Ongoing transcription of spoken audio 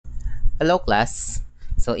Hello class!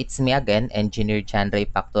 So it's me again, Engineer Chanray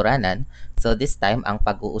Pacturanan. So this time, ang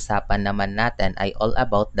pag-uusapan naman natin ay all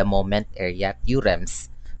about the moment area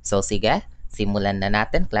theorems. So sige, simulan na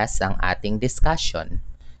natin class ang ating discussion.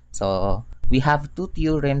 So we have two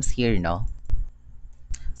theorems here, no?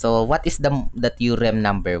 So what is the theorem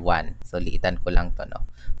number 1? So liitan ko lang to, no?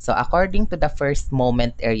 So according to the first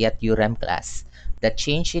moment area theorem class, the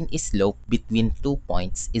change in slope between 2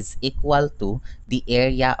 points is equal to the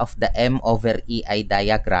area of the M over EI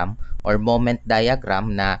diagram or moment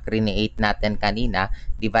diagram na create natin kanina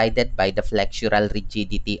divided by the flexural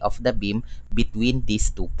rigidity of the beam between these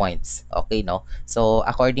 2 points. Okay, no? So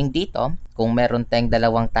according dito, kung meron tayong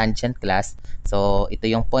dalawang tangent class, so ito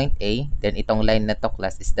yung point A, then itong line na to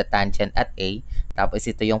class is the tangent at A, tapos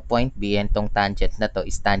ito yung point B, and itong tangent na to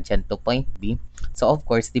is tangent to point B. So of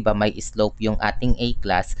course, 'di ba, may slope yung ating A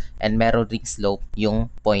class and meron ring slope yung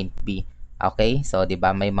point B. Okay? So 'di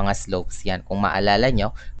ba, may mga slopes 'yan kung maalala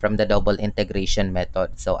nyo from the double integration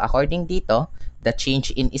method. So according dito, the change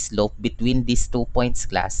in slope between these 2 points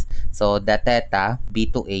class, so the theta B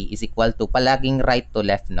to A is equal to, palaging right to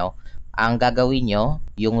left, no? Ang gagawin nyo,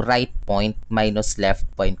 yung right point minus left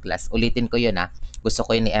point class. Ulitin ko yun, gusto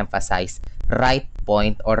ko yun i-emphasize. Right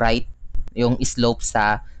point or right, yung slope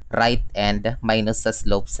sa right end minus sa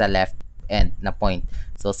slope sa left end na point.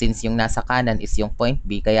 So since yung nasa kanan is yung point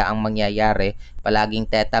B, kaya ang mangyayari,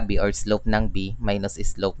 palaging theta B or slope ng B minus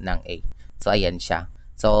slope ng A. So ayan siya.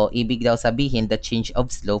 So ibig daw sabihin, the change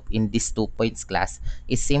of slope in these 2 points class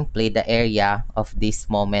is simply the area of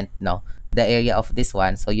this moment, no? The area of this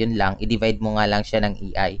one. So yun lang, i-divide mo nga lang siya ng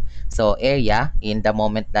EI. So area in the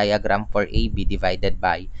moment diagram for AB divided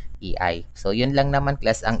by EI. So yun lang naman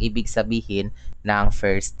class ang ibig sabihin ng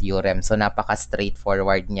first theorem. So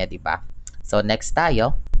napaka-straightforward niya, di ba? So next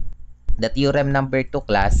tayo, the theorem number 2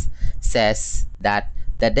 class says that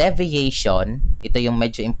the deviation, ito yung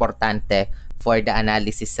medyo importante for the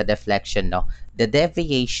analysis sa deflection, no? The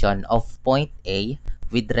deviation of point A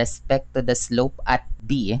with respect to the slope at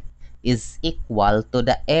B is equal to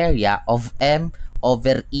the area of M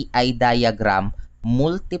over EI diagram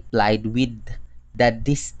multiplied with the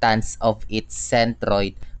distance of its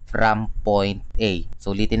centroid from point A.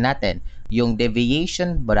 So ulitin natin, yung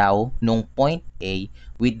deviation daw nung point A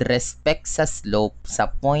with respect sa slope sa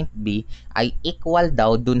point B ay equal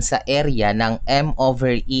daw dun sa area ng M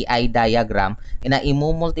over EI diagram na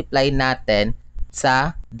imumultiply natin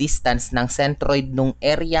sa distance ng centroid nung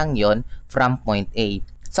areang yon from point A.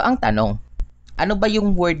 So ang tanong, ano ba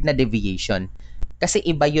yung word na deviation? Kasi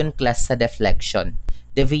iba yun class sa deflection.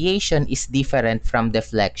 Deviation is different from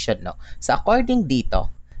deflection, no? So according dito,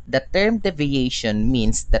 the term deviation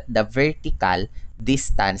means that the vertical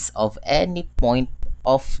distance of any point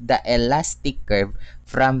of the elastic curve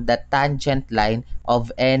from the tangent line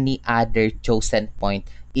of any other chosen point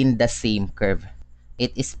in the same curve.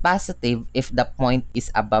 It is positive if the point is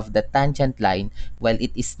above the tangent line, while it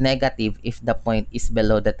is negative if the point is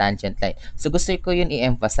below the tangent line. So gusto ko yun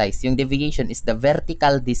i-emphasize. Yung deviation is the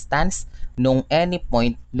vertical distance nung any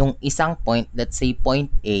point, nung isang point, let's say point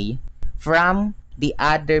A, from the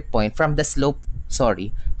other point, from the slope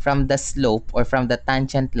or from the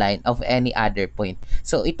tangent line of any other point.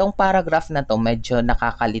 So itong paragraph na to, medyo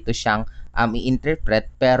nakakalito siyang i-interpret,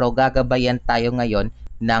 pero gagabayan tayo ngayon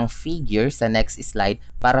ng figure sa next slide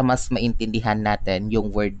para mas maintindihan natin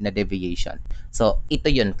yung word na deviation. So,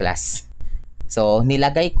 ito yun class. So,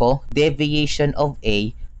 nilagay ko deviation of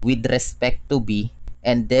A with respect to B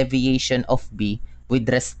and deviation of B with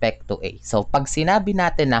respect to A. So, pag sinabi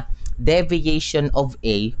natin na deviation of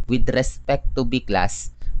A with respect to B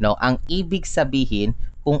class, no, ang ibig sabihin,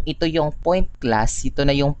 kung ito yung point class, ito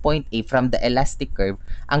na yung point A from the elastic curve,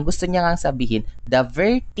 ang gusto niya nga sabihin, the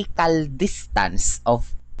vertical distance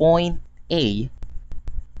of point A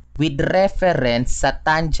with reference sa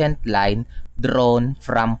tangent line drawn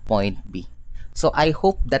from point B. So, I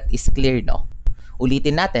hope that is clear, no?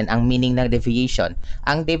 Ulitin natin ang meaning ng deviation.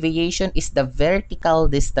 Ang deviation is the vertical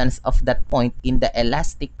distance of that point in the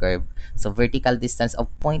elastic curve. So, vertical distance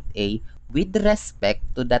of point A with respect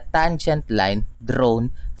to the tangent line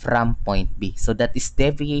drawn from point B. So, that is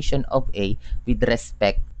deviation of A with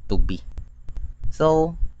respect to B.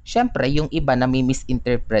 So, syempre, yung iba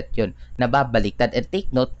nami-misinterpret yun, nababaliktad. And take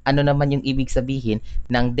note, ano naman yung ibig sabihin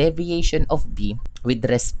ng deviation of B with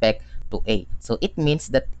respect to A. So, it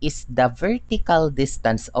means that is the vertical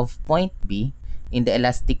distance of point B in the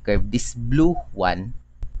elastic curve, this blue one,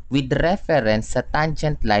 with reference sa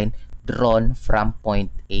tangent line drawn from point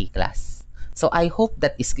A class. So, I hope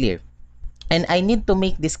that is clear. And I need to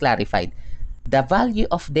make this clarified. The value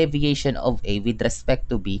of deviation of A with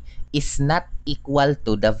respect to B is not equal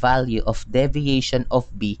to the value of deviation of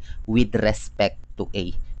B with respect to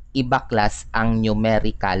A. Iba class ang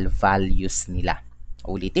numerical values nila.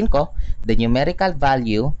 Ulitin ko, the numerical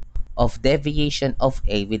value of deviation of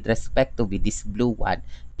A with respect to B, this blue one,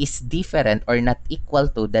 is different or not equal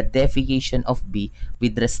to the deviation of B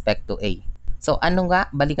with respect to A. So ano nga,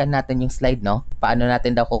 balikan natin yung slide, no? Paano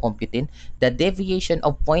natin daw kukumputin? The deviation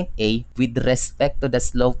of point A with respect to the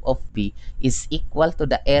slope of B is equal to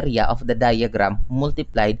the area of the diagram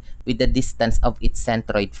multiplied with the distance of its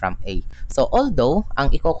centroid from A. So although,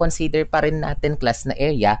 ang i-consider pa rin natin class na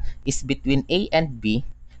area is between A and B,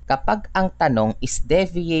 kapag ang tanong is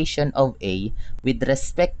deviation of A with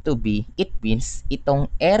respect to B, it means itong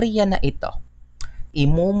area na ito,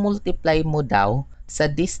 imumultiply mo daw sa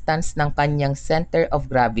distance ng kanyang center of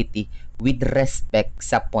gravity with respect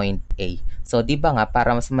sa point A. So, di ba nga,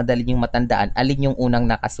 para mas madali yung matandaan, alin yung unang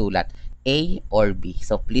nakasulat? A or B?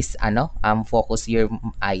 So, please, focus your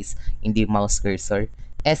eyes in the mouse cursor.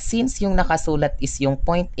 Since yung nakasulat is yung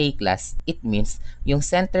point A class, it means yung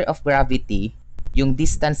center of gravity, yung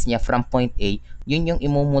distance niya from point A, yun yung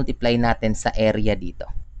imumultiply natin sa area dito.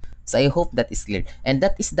 So I hope that is clear. And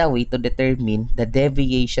that is the way to determine the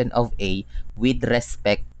deviation of A with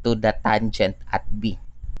respect to the tangent at B.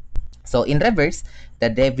 So in reverse, the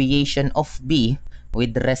deviation of B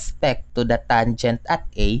with respect to the tangent at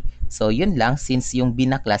A, so yun lang, since yung B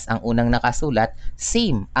na class ang unang nakasulat,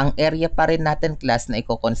 same, ang area pa rin natin class na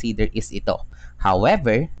i-consider is ito.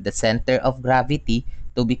 However, the center of gravity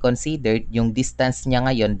to be considered, yung distance niya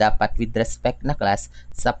ngayon dapat with respect na class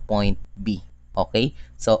sa point B. Okay?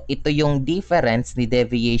 So, ito yung difference ni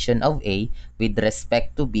deviation of A with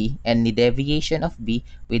respect to B and ni deviation of B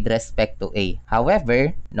with respect to A.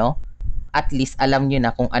 However, no, at least alam nyo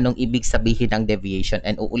na kung anong ibig sabihin ng deviation.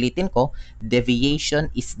 And uulitin ko, deviation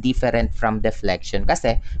is different from deflection.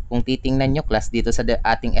 Kasi, kung titingnan nyo class dito sa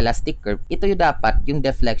ating elastic curve, ito yung dapat yung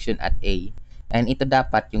deflection at A. And ito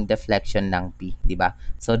dapat yung deflection ng B. Diba?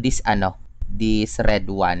 So, this red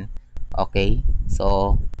one. Okay?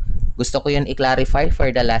 So, gusto ko yun i-clarify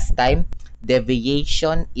for the last time.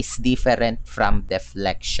 Deviation is different from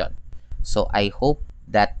deflection. So, I hope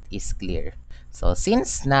that is clear. So,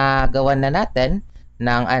 since nagawan na natin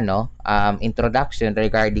ng introduction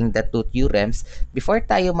regarding the two theorems, before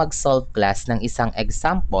tayo mag-solve class ng isang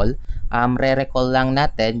example, re-recall lang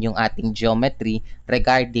natin yung ating geometry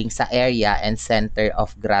regarding sa area and center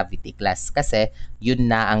of gravity class. Kasi, yun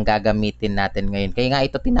na ang gagamitin natin ngayon. Kaya nga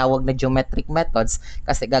ito tinawag na geometric methods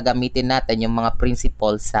kasi gagamitin natin yung mga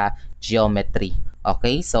principles sa geometry.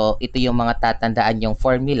 Okay? So, ito yung mga tatandaan yung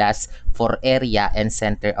formulas for area and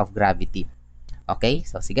center of gravity. Okay?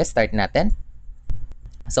 So, sige, start natin.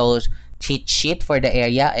 So, cheat sheet for the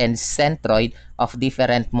area and centroid of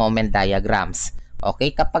different moment diagrams.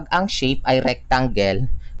 Okay? Kapag ang shape ay rectangle,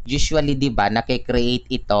 usually, di ba, nakikreate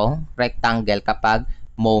itong rectangle kapag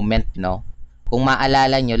moment, no? Kung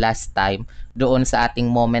maalala nyo last time, doon sa ating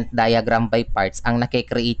moment diagram by parts, ang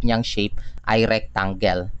nakikreate niyang shape ay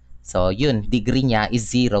rectangle. So, yun, degree niya is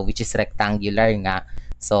 0, which is rectangular nga.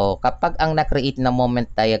 So, kapag ang na-create na moment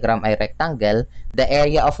diagram ay rectangle, the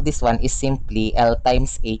area of this one is simply L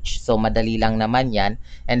times H. So, madali lang naman yan.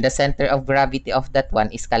 And the center of gravity of that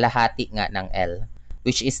one is kalahati nga ng L.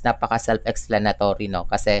 Which is napaka-self-explanatory, no?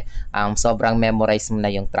 Kasi sobrang memorize mo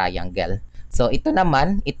na yung triangle. So, ito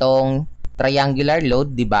naman, itong triangular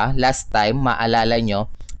load, di ba? Last time, maalala nyo,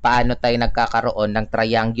 paano tayo nagkakaroon ng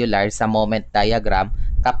triangular sa moment diagram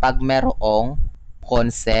kapag merong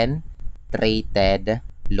concentrated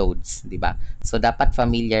loads, di ba? So, dapat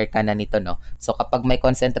familiar ka na nito, no? So, kapag may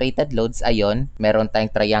concentrated loads, ayon, meron tayong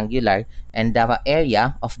triangular and the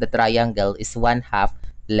area of the triangle is 1/2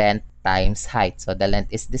 length times height. So, the length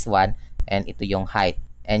is this one and ito yung height.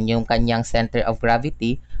 And yung kanyang center of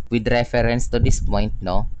gravity with reference to this point,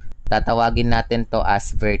 no? Tatawagin natin to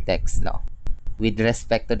as vertex, no? With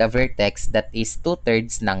respect to the vertex, that is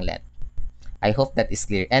 2/3 ng length. I hope that is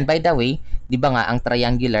clear. And by the way, di ba nga, ang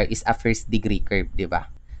triangular is a first degree curve, di ba?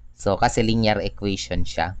 So, kasi linear equation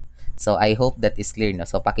siya. So, I hope that is clear, no?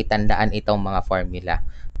 So, pakitandaan itong mga formula.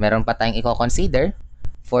 Meron pa tayong i-consider.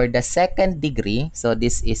 For the second degree, so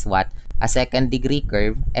this is what? A second degree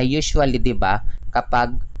curve. Usually, di ba,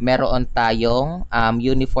 kapag meron tayong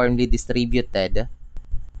uniformly distributed,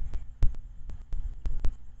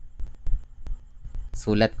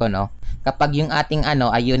 sulat ko, no? Kapag yung ating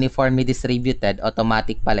ay uniformly distributed,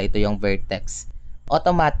 automatic pala ito yung vertex.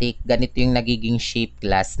 Automatic, ganito yung nagiging shape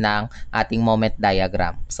class ng ating moment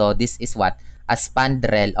diagram. So, this is what? A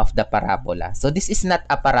spandrel of the parabola. So, this is not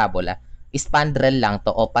a parabola. spandrel lang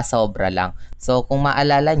to o pasobra lang. So kung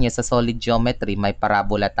maalala nyo sa solid geometry, may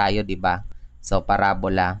parabola tayo, di ba? So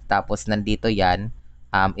parabola. Tapos nandito yan.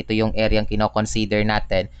 Ito yung area yung kino-consider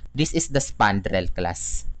natin. This is the spandrel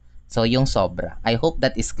class. So yung sobra. I hope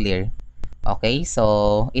that is clear. Okay,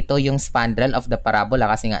 so ito yung spandrel of the parabola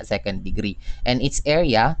kasi nga second degree. And its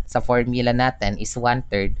area sa formula natin is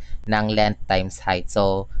 1/3 ng length times height.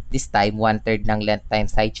 So this time 1/3 ng length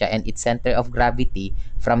times height siya, and its center of gravity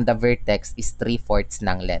from the vertex is 3/4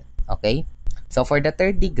 ng length. Okay? So for the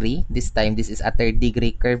third degree, this time this is a third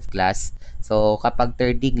degree curve class. So kapag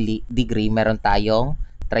third degree meron tayong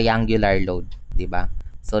triangular load, di ba?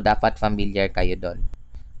 So dapat familiar kayo doon.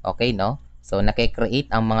 Okay, no? So, nake-create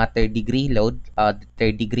ang mga third degree load,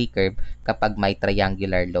 third degree curve kapag may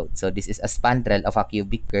triangular load. So, this is a spandrel of a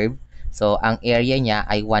cubic curve. So, ang area niya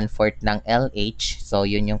ay 1/4 ng LH. So,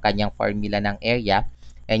 yun yung kanyang formula ng area.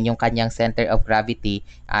 And yung kanyang center of gravity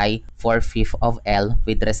ay 4/5 of L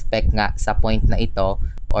with respect nga sa point na ito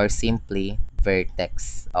or simply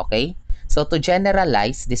vertex. Okay? So, to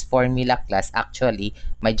generalize this formula class, actually,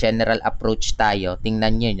 may general approach tayo.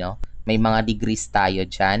 Tingnan nyo, no? May mga degrees tayo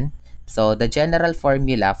dyan. So, the general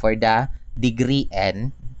formula for the degree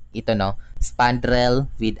n, ito no,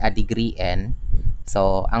 spandrel with a degree n.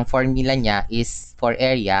 So, ang formula niya is for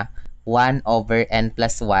area, 1 over n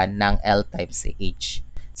plus 1 ng L times h.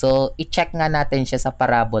 So, i-check nga natin siya sa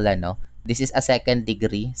parabola, no? This is a second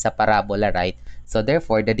degree sa parabola, right? So,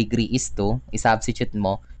 therefore, the degree is 2. I-substitute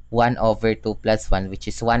mo 1 over 2 plus 1,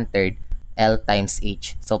 which is 1/3 L times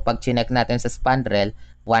h. So, pag chinek natin sa spandrel,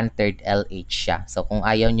 1/3 LH siya. So, kung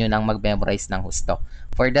ayaw nyo nang mag-memorize ng husto.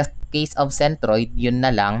 For the case of centroid, yun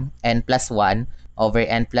na lang, n plus 1 over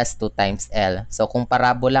n plus 2 times L. So, kung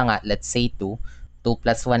parabola nga, let's say 2, 2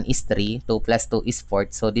 plus 1 is 3, 2 plus 2 is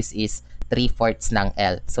 4, so this is 3/4 ng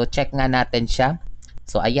L. So, check nga natin siya.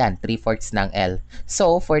 So, ayan, 3/4 ng L.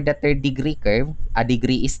 So, for the third degree curve, a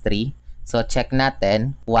degree is 3. So, check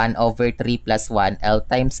natin, 1 over 3 plus 1, L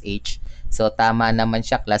times h. So, tama naman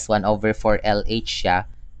siya, class 1 over 4 LH siya,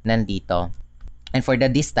 nandito. And for the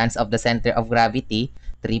distance of the center of gravity,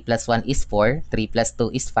 3 plus 1 is 4, 3 plus 2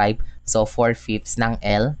 is 5, so 4/5 ng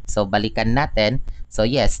L. So, balikan natin. So,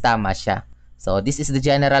 yes, tama siya. So, this is the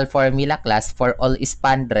general formula class for all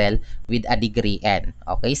spandrel with a degree n.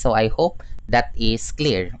 Okay, so I hope that is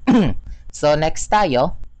clear. So, next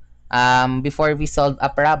tayo. Before we solve a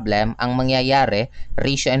problem, ang mangyayari,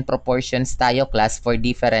 ratio and proportions tayo class for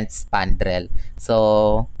different spandrel.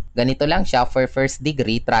 So, ganito lang siya for first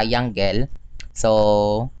degree triangle.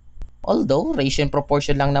 So, although ratio and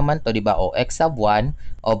proportion lang naman to, di ba? O x sub 1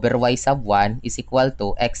 over y sub 1 is equal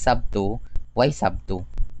to x sub 2, y sub 2,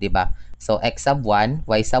 di ba? So, x sub 1,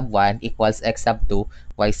 y sub 1 equals x sub 2,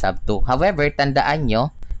 y sub 2. However, tandaan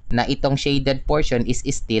nyo na itong shaded portion is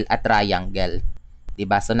still a triangle.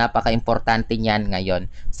 Diba? So, napaka-importante niyan ngayon.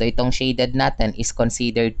 So, itong shaded natin is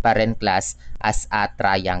considered pa rin class as a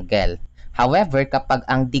triangle. However, kapag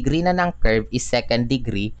ang degree na ng curve is second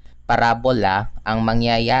degree, parabola, ang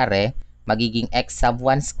mangyayari, magiging x sub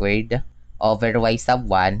 1 squared over y sub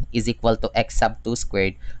 1 is equal to x sub 2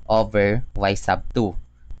 squared over y sub 2.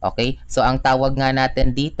 Okay? So, ang tawag nga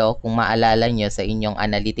natin dito, kung maalala nyo sa inyong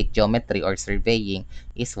analytic geometry or surveying,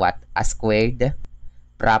 is what? A squared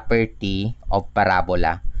property of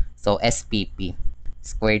parabola. So, SPP.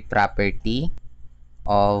 Squared property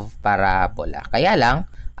of parabola. Kaya lang,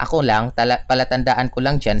 ako lang, palatandaan ko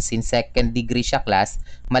lang dyan, since second degree siya class,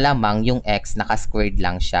 malamang yung x naka-squared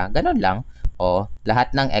lang siya. Ganon lang. O,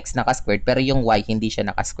 lahat ng x naka-squared, pero yung y hindi siya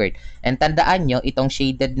naka-squared. And tandaan nyo, itong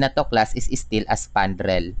shaded na to class is still a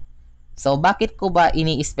spandrel. So, bakit ko ba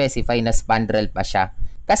ini-specify na spandrel pa siya?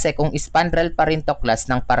 Kasi kung spandrel pa rin to class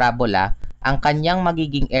ng parabola, ang kanyang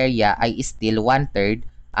magiging area ay still 1/3.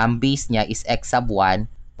 Ang base niya is x sub 1,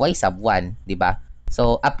 y sub 1, di ba?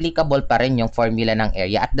 So, applicable pa rin yung formula ng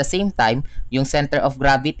area. At the same time, yung center of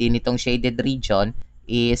gravity nitong shaded region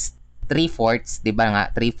is 3/4, di ba nga?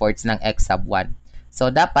 3/4 ng x sub 1. So,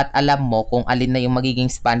 dapat alam mo kung alin na yung magiging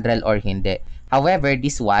spandrel or hindi. However,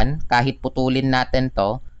 this one, kahit putulin natin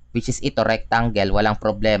to, which is ito, rectangle, walang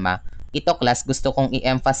problema. Ito, class, gusto kong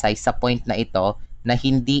i-emphasize sa point na ito na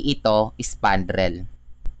hindi ito spandrel.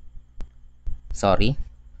 Sorry,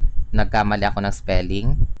 nagkamali ako ng spelling.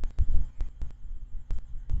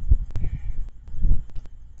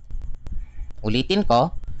 Ulitin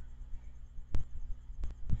ko.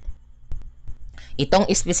 Itong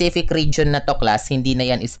specific region na to class, hindi na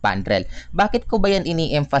yan spandrel. Bakit ko ba yan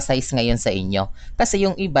ini-emphasize ngayon sa inyo? Kasi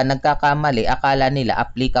yung iba nagkakamali, akala nila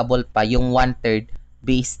applicable pa yung 1/3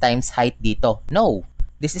 base times height dito. No,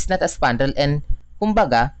 this is not a spandrel, and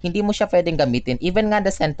kumbaga, hindi mo siya pwedeng gamitin. Even nga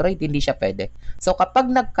the centroid, hindi siya pwede. So,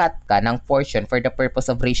 kapag nag-cut ka ng portion for the purpose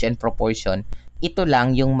of ratio and proportion, ito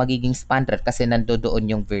lang yung magiging span rate kasi nandoon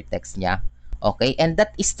yung vertex niya. Okay? And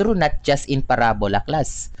that is true not just in parabola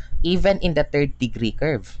class. Even in the third degree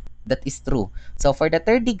curve. That is true. So, for the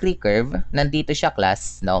third degree curve, nandito siya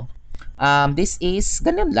class, no? This is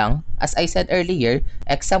ganun lang. As I said earlier,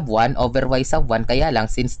 x sub 1 over y sub 1. Kaya lang,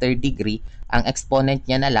 since third degree, ang exponent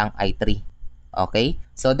niya na lang ay 3. Okay?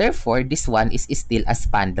 So, therefore, this one is still a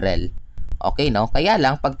spandrel. Okay, no? Kaya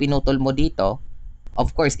lang, pag pinutol mo dito,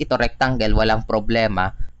 of course, ito rectangle, walang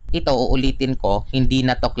problema. Ito, uulitin ko, hindi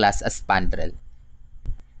na to class as spandrel.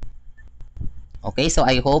 Okay, so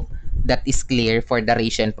I hope that is clear for the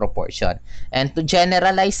ratio and proportion. And to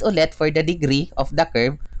generalize ulit for the degree of the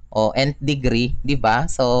curve, o nth degree, di ba?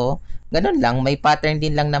 So, ganun lang, may pattern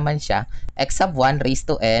din lang naman siya. X sub 1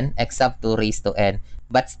 raised to n, x sub 2 raised to n.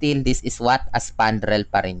 But still, this is what? A spandrel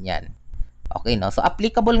pa rin yan. Okay, no? So,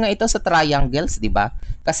 applicable nga ito sa triangles, di ba?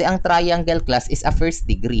 Kasi ang triangle class is a first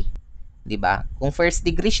degree. 'Di ba? Kung first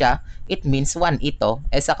degree siya, it means 1 ito.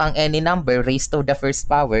 Eh sakang any number raised to the first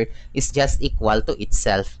power is just equal to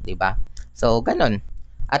itself, 'di ba? So, ganun.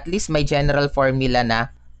 At least may general formula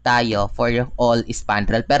na tayo for all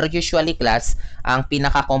spandrel. Pero usually class, ang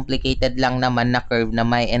pinaka-complicated lang naman na curve na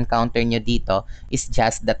may encounter nyo dito is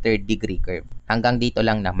just the third degree curve. Hanggang dito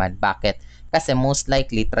lang naman. Bakit? Kasi most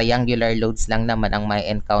likely, triangular loads lang naman ang may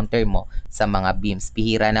encounter mo sa mga beams.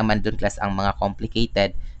 Pihira naman dun class ang mga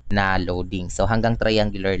complicated na loading. So, hanggang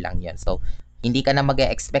triangular lang yan. So, hindi ka na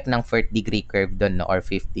mag-expect ng fourth degree curve doon, no, or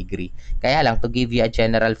fifth degree. Kaya lang, to give you a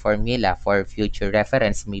general formula for future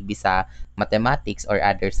reference, maybe sa mathematics or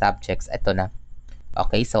other subjects, ito na.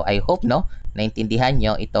 Okay, so I hope, no, naintindihan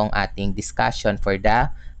nyo itong ating discussion for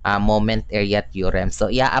the moment area theorem.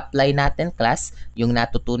 So, i-apply natin, class, yung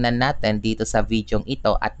natutunan natin dito sa video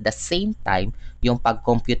ito at the same time, yung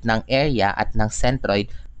pag-compute ng area at ng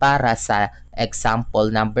centroid para sa example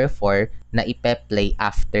number 4 na ipe-play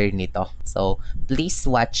after nito. So, please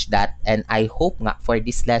watch that and I hope nga for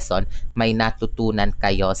this lesson may natutunan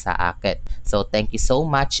kayo sa akin. So, thank you so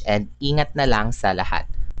much and ingat na lang sa lahat.